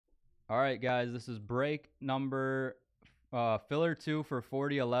All right, guys, this is break number filler 2 for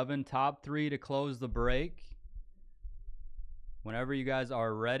 4011. Top 3 to close the break. Whenever you guys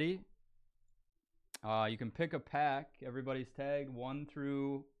are ready, you can pick a pack. Everybody's tag 1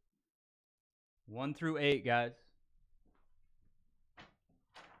 through 8, guys.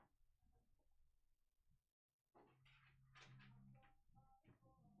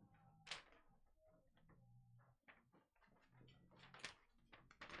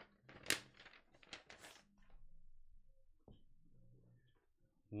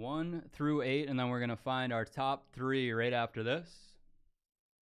 One through 8, and then we're going to find our top 3 right after this.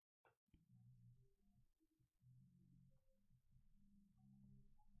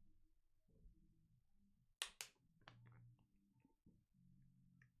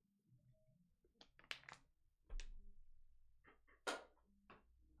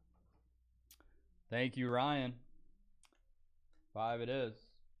 Thank you, Ryan. 5 it is.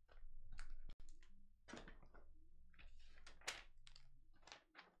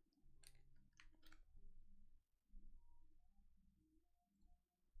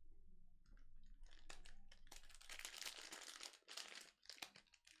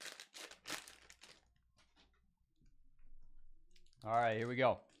 All right, here we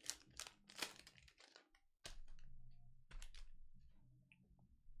go.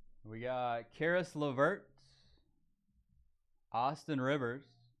 We got Karis LeVert, Austin Rivers,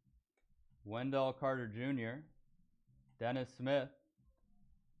 Wendell Carter Jr., Dennis Smith,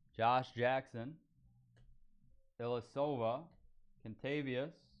 Josh Jackson, Ilyasova,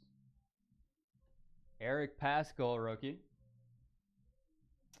 Kentavious, Eric Paschall, rookie,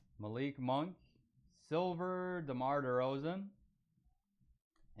 Malik Monk, Silver, DeMar DeRozan,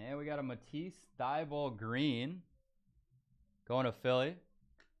 and we got a Matisse Thybulle green going to Philly,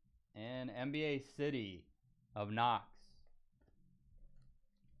 and NBA City of Knox.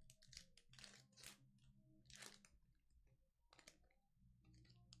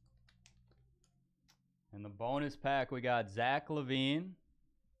 In the bonus pack, we got Zach LaVine,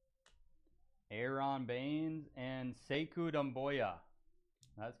 Aaron Baines, and Sekou Doumbouya.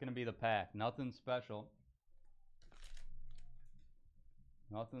 That's going to be the pack. Nothing special.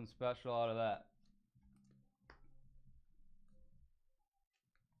 Nothing special out of that.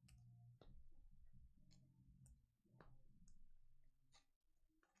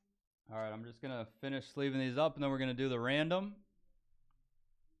 All right, I'm just going to finish sleeving these up, and then we're going to do the random.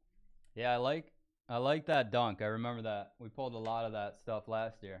 Yeah, I like that dunk. I remember that. We pulled a lot of that stuff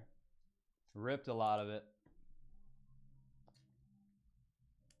last year. Ripped a lot of it.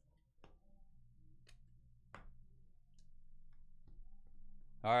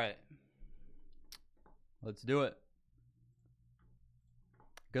 All right. Let's do it.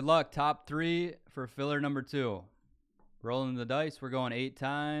 Good luck. Top 3 for filler number 2. Rolling the dice. We're going 8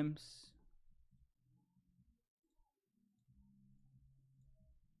 times.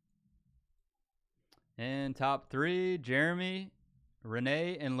 And top 3, Jeremy,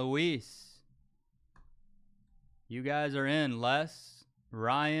 Renee, and Luis. You guys are in. Les,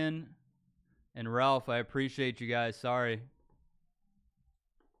 Ryan, and Ralph. I appreciate you guys. Sorry.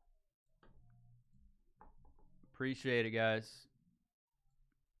 Appreciate it, guys.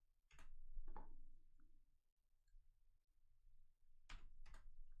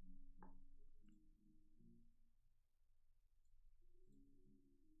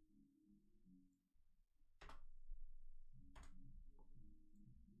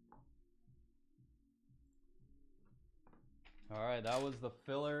 All right, that was the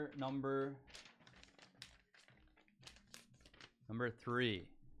filler number 3.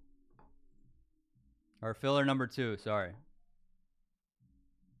 Or filler number 2, sorry.